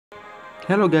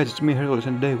Hello guys, it's me Hercules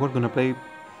and today we're gonna play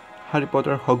Harry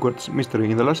Potter Hogwarts Mystery.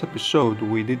 In the last episode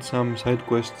we did some side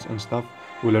quests and stuff.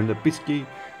 We learned a Peace Key,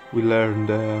 we learned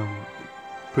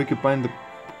Porcupine,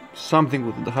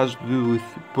 something that has to do with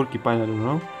Porcupine, I don't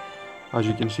know. As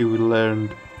you can see we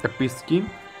learned a Peace Key.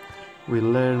 We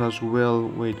learned as well,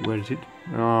 wait, where is it?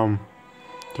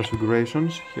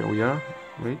 Transfigurations, here we are,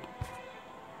 wait.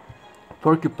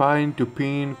 Porcupine to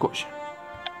pin caution.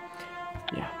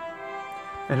 Yeah.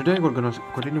 And today we're gonna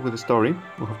continue with the story.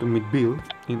 We have to meet Bill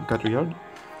in Catteryard.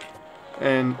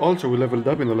 And also we leveled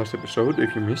up in the last episode,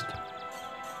 if you missed.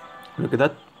 Look at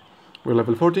that. We're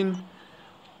level 14.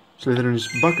 Slytherin is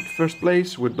back at first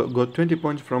place. We got 20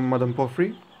 points from Madame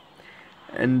Pomfrey.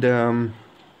 And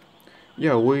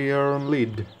yeah, we are on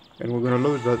lead. And we're gonna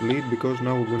lose that lead because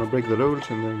now we're gonna break the rules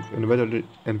and then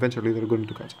eventually they're going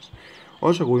to catch us.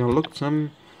 Also, we unlocked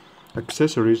some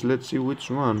accessories. Let's see which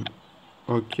one.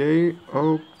 Okay.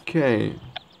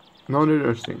 Not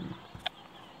interesting.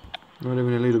 Not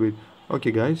even a little bit.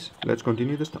 Okay, guys, let's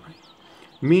continue the story.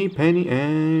 Me, Penny,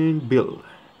 and Bill.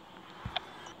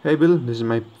 Hey, Bill, this is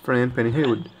my friend Penny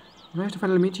Haywood. Nice to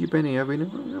finally meet you, Penny. I've been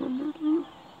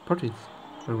parties,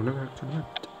 but we never actually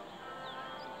met.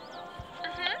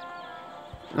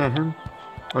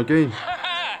 Okay.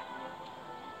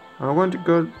 I want to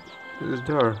go to this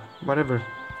door. Whatever.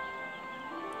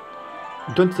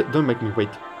 Don't make me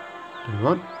wait.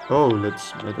 What? Oh,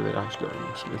 let's make the ice door.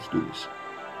 Let's do this.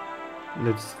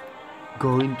 Let's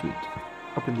go into it.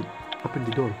 Open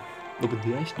the door. Open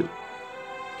the ice door.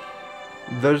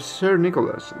 There's Sir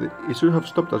Nicholas. He should have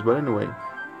stopped us, but anyway.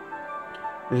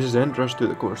 This is the entrance to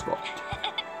the course vault.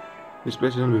 This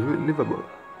place is unbelievable.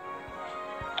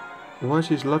 Why is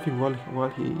he laughing while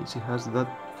he has that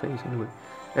face anyway?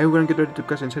 Everyone get ready to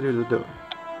cast inside the door.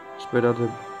 Spread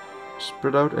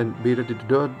out and be ready to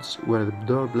dodge when the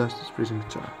door blasts freezing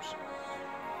charms.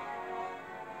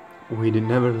 We did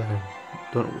never learn,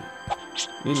 don't we?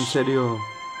 In serio.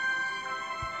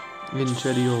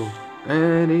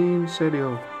 And in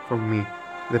serio from me,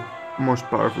 the most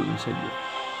powerful in serio.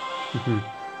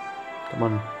 Come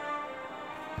on.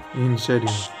 In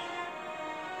serio.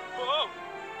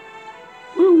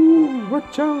 Woo!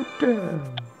 Watch out!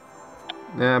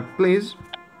 Please.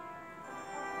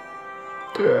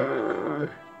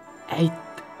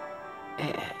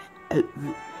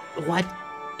 What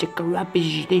the crap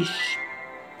is this?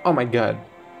 Oh my god.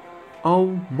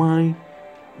 Oh my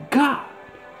god.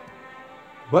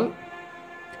 Well,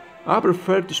 I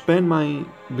prefer to spend my,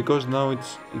 because now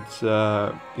it's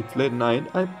late night.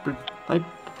 I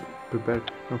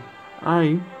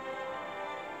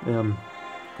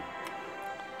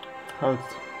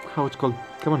how it's called?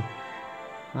 Come on.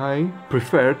 I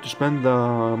prefer to spend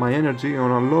my energy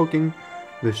on unlocking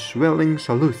the swelling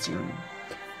solution.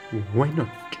 Why not?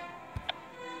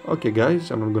 Okay,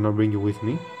 guys, I'm not gonna bring you with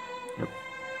me. Yep.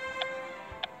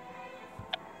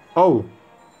 Oh,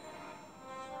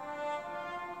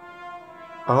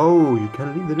 you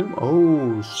can leave the room.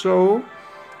 Oh, so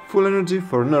full energy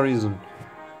for no reason.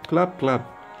 Clap, clap.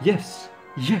 Yes.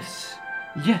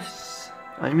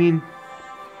 I mean,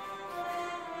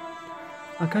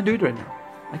 I can't do it right now.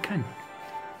 I can.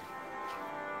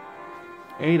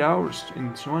 8 hours.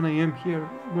 It's 1 a.m. here.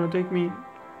 It's gonna take me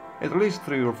at least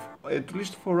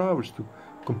 4 hours to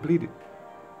complete it.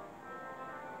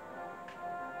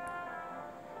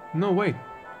 No way.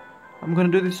 I'm gonna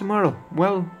do this tomorrow.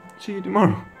 Well, see you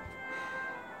tomorrow.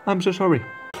 I'm so sorry.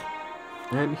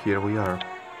 And here we are.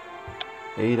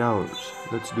 8 hours.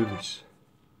 Let's do this.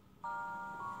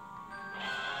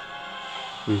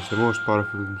 This is the most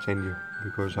powerful incendio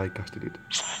because I casted it.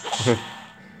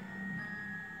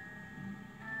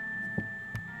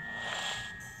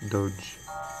 Dodge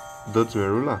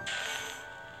Verula.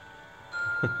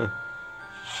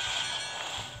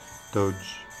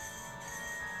 Dodge.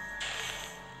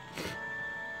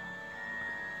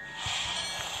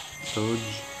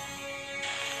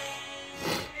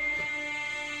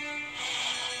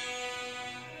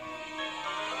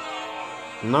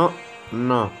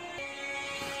 No.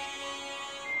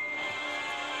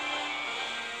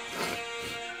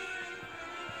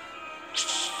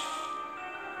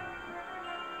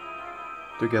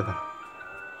 Together.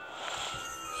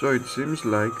 So it seems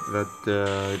like that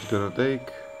it's gonna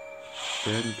take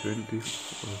 10, 20,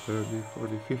 30,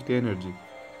 40, 50 energy.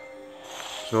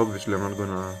 So obviously I'm not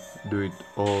gonna do it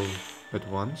all at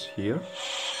once here.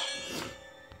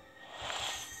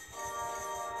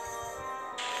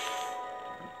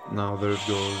 Now there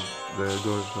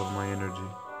goes all my energy.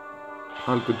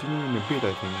 I'll continue in a bit,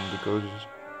 I think, because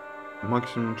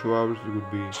maximum 2 hours it would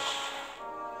be,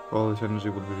 all this energy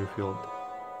would be refilled.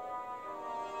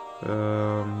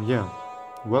 Yeah.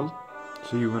 Well,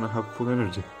 see you when I have full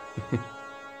energy.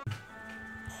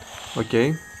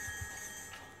 Okay.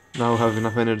 Now I have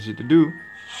enough energy to do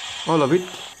all of it.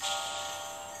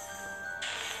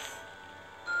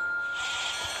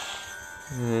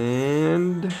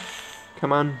 And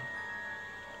come on.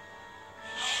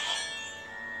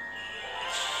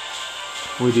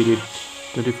 We did it.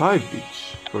 25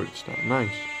 each for its start.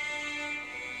 Nice.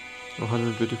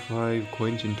 125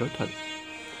 coins in total.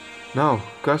 Now,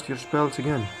 cast your spells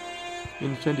again.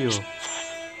 Incendio.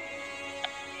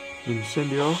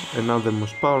 Incendio, and now the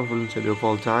most powerful incendio of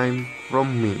all time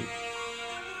from me.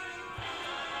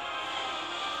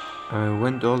 I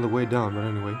went all the way down, but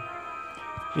anyway.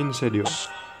 Incendio.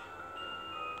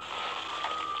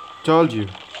 Told you.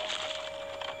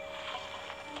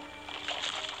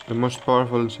 The most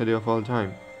powerful incendio of all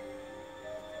time.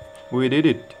 We did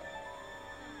it.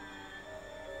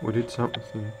 We did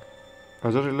something. I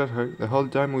just realized the whole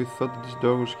time we thought this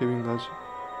door was giving us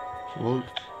gold.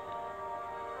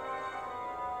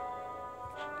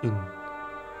 In.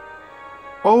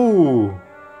 Oh!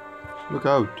 Look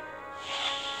out.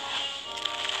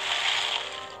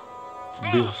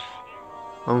 Bill.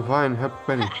 I'm fine, help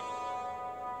Penny.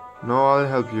 No, I'll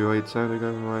help you. It's time to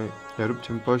get my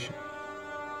eruption potion.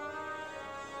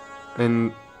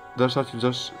 And there's actually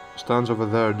just stands over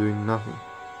there doing nothing.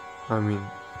 I mean...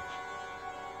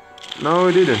 No,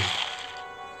 it didn't.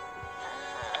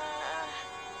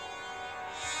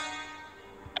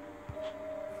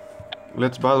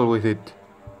 Let's battle with it.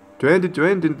 20,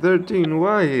 20, 13.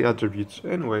 Why attributes?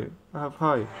 Anyway, I have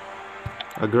high.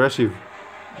 Aggressive.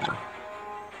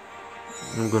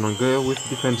 I'm gonna go with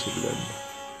defensive then.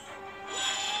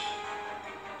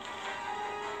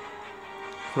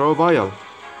 Throw a vial.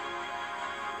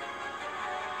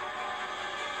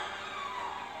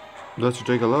 That should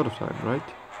take a lot of time, right?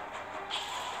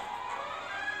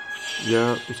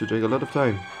 Yeah, it should take a lot of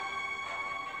time.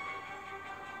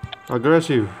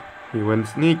 Aggressive. He went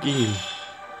sneaky.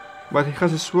 But he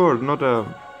has a sword, not a...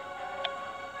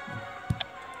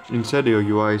 Incendio,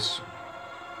 you eyes.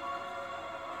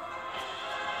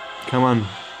 Come on.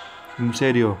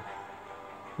 Incendio.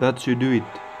 That should do it.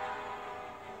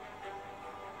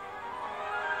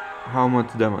 How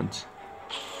much damage?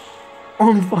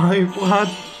 On 5, what?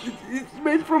 It's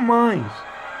made from mines.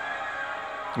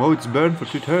 Oh, it's burned for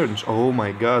 2 turns. Oh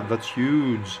my god, that's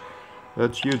huge.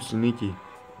 That's huge, sneaky.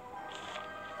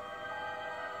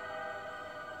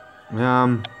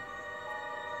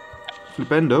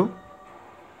 Flipendo.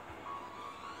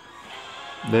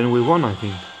 Then we won, I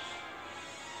think.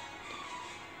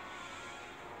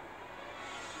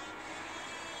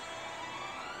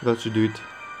 That should do it.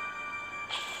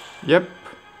 Yep.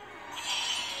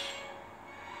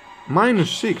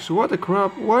 -6, what a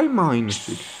crap. Why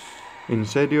 -6?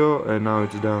 Incendio, and now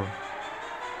it's down.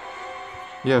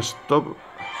 Yeah, stop.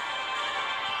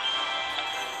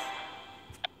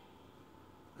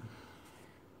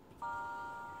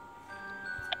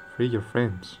 Free your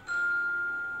friends.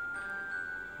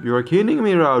 You are kidding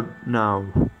me right now.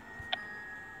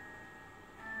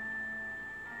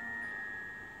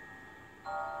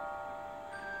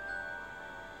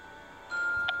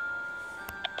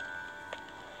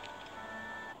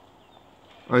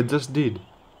 I just did.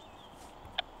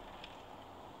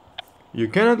 You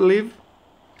cannot leave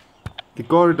the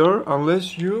corridor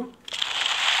unless you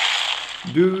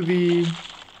do the...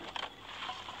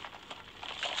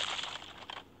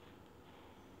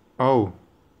 Oh,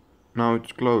 now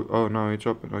it's closed. Oh, now it's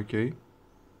open. Okay.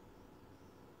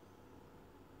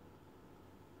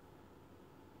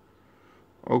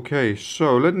 Okay,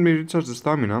 so let me recharge the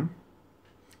stamina,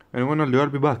 and when I'll do, I'll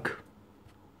be back.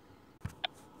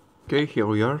 Okay, here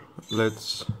we are.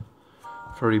 Let's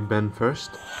furry Ben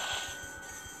first.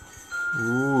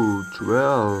 Ooh,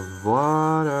 12.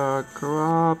 What a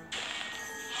crap.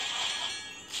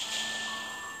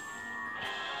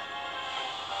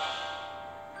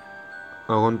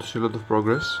 I want to see a lot of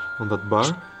progress on that bar.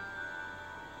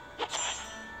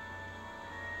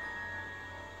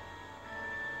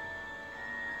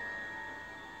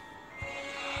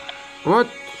 What?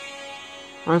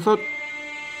 I thought...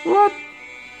 What?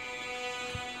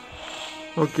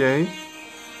 Okay.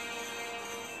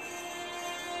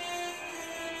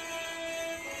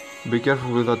 Be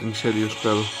careful with that incendio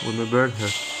spell. We may burn her.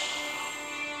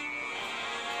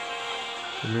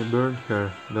 We may burn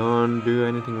her. Don't do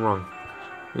anything wrong.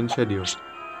 Incendio.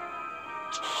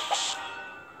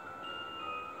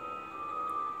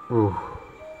 Ooh.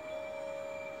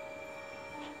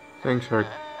 Thanks, Herc.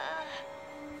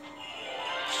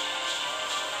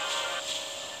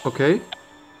 Okay.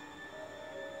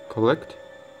 Collect.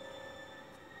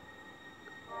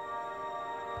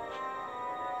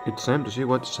 It's time to see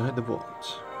what's inside the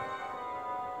vaults.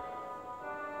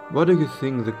 What do you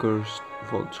think the cursed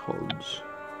vault holds?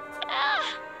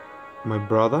 My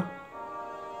brother?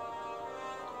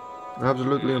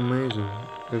 Absolutely amazing.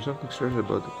 There's something strange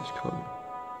about this color.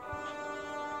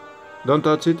 Don't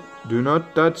touch it. Do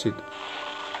not touch it.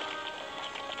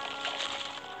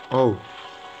 Oh.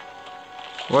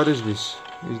 What is this?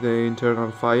 Is the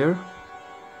internal fire?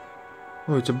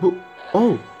 Oh, it's a book.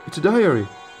 Oh, it's a diary.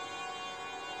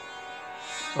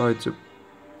 Oh, it's a...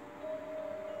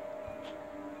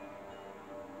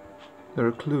 There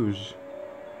are clues.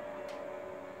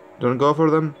 Don't go for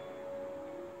them.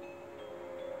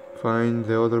 Find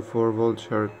the other 4 vault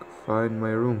shark. Find my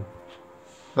room.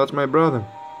 That's my brother.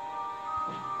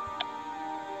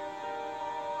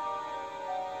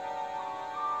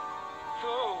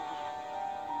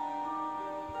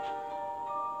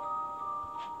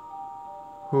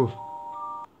 Who?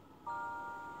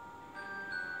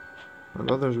 My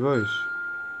brother's voice.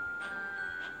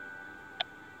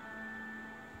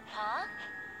 Huh?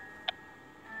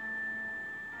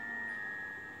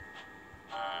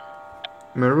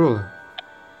 Merula.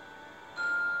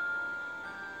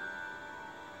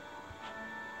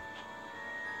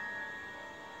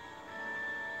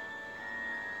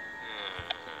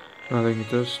 Nothing,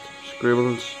 just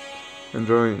scribbles and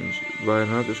drawings by an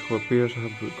artist who appears to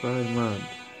have gone mad.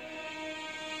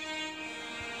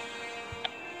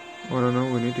 I don't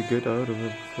know, we need to get out of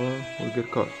it before we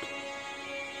get caught.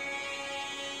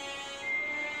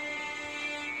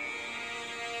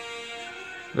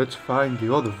 Let's find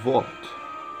the other vault.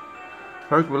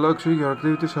 Hark Biloxi, your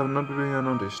activities have not been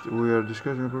unnoticed. We are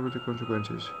discussing appropriate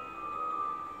consequences.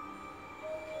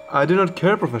 I do not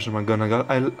care, Professor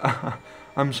McGonagall.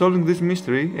 I'm solving this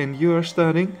mystery and you are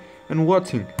studying and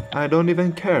watching. I don't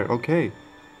even care, okay?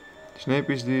 Snape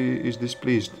is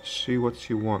displeased. See what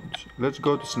she wants. Let's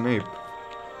go to Snape.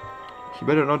 He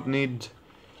better not need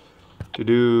to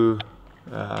do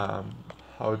how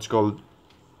it's called,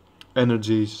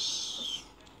 energies.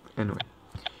 Anyway,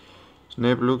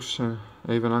 Snape looks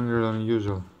even angrier than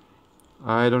usual.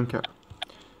 I don't care.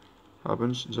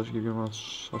 Happens, just keep your mouth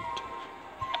shut.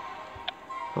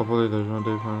 Hopefully there's no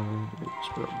day finally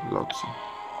blocks.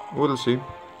 We'll see.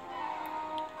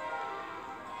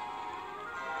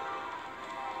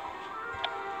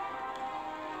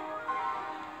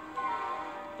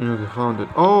 You know, they found it.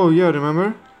 Oh, yeah,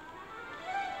 remember?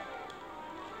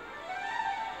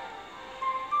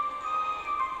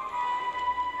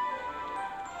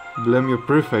 Blame your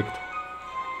prefect.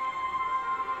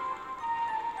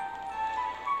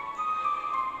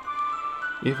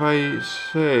 If I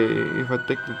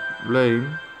take the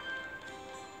blame,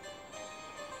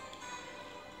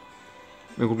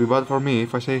 it will be bad for me.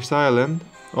 If I say silent,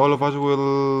 all of us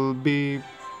will be...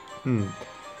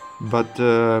 But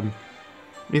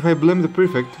if I blame the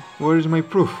prefect, where is my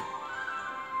proof?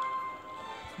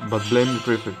 But blame the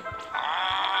prefect.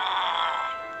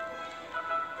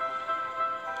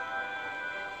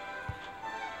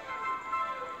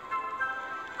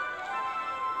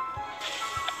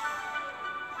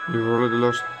 You've already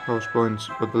lost house points,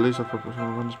 but the list of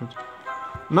professional punishments.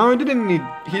 No, he didn't need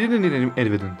any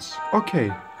evidence.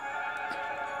 Okay.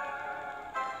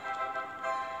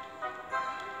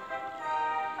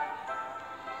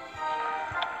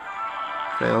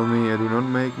 Fail me, and do not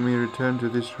make me return to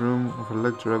this room of a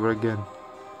lecture ever again.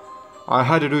 I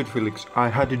had to do it, Felix. I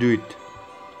had to do it.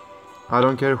 I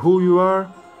don't care who you are,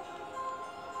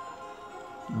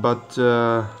 but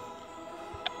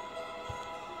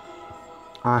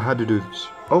I had to do this.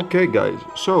 Okay, guys,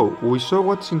 so we saw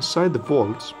what's inside the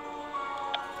vaults.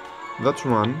 That's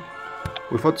one.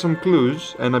 We found some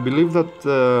clues, and I believe that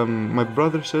my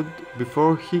brother said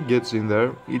before he gets in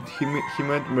there, he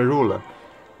met Merula.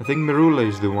 I think Merula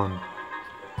is the one.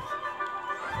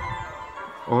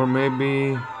 Or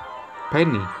maybe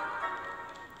Penny.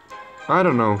 I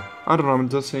don't know, I'm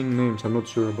just saying names, I'm not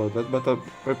sure about that, but I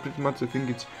pretty much think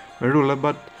it's Merula,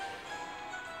 but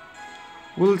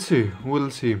we'll see.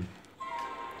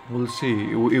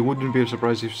 It wouldn't be a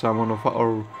surprise if someone of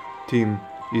our team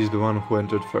is the one who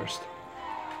entered first.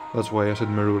 That's why I said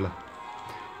Merula.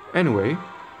 Anyway,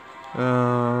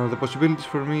 the possibilities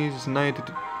for me is 90%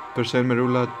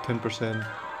 Merula, 10%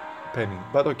 Penny.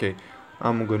 But okay,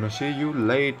 I'm gonna see you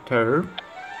later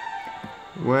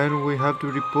when we have to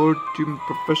report to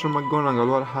Professor McGonagall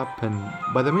what happened.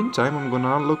 By the meantime, I'm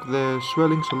gonna unlock the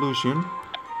swelling solution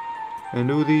and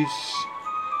do this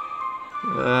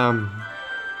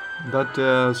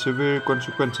severe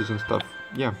consequences and stuff.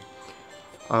 Yeah,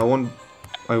 I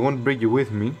won't bring you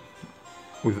with me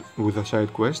with a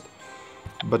side quest,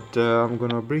 but I'm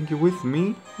gonna bring you with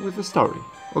me with the story.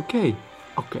 Okay,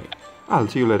 okay. I'll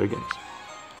see you later, guys.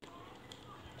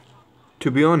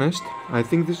 To be honest, I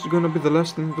think this is gonna be the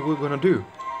last thing that we're gonna do.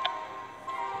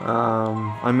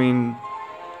 I mean,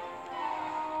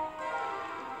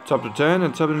 chapter 10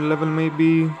 and chapter 11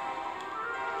 maybe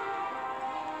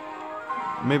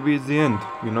it's the end,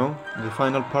 you know, the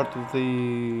final part of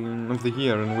the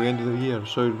year, and we end the year,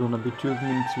 so it's gonna be 2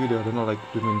 minutes video. I don't know, like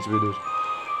 2 minutes videos.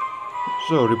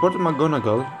 So, Reporter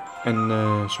McGonagall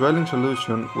and Swelling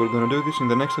Solution, we're gonna do this in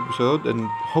the next episode, and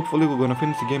hopefully we're gonna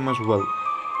finish the game as well.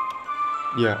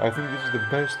 Yeah, I think this is the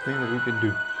best thing that we can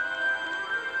do.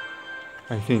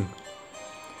 I think.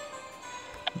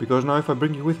 Because now if I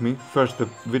bring you with me, first the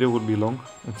video will be long,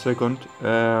 and second,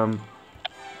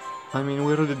 I mean,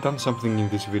 we already done something in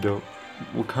this video.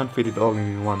 We can't fit it all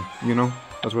in one, you know?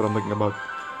 That's what I'm talking about.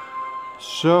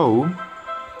 So,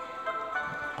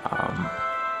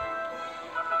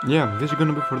 yeah, this is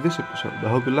gonna be for this episode. I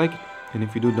hope you like it. And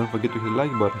if you do, don't forget to hit the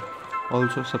like button.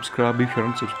 Also, subscribe if you're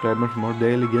not subscribed for more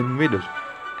daily gaming videos.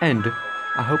 And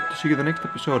I hope to see you in the next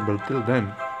episode, but till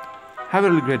then, have a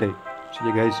really great day. See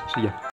you guys. See ya.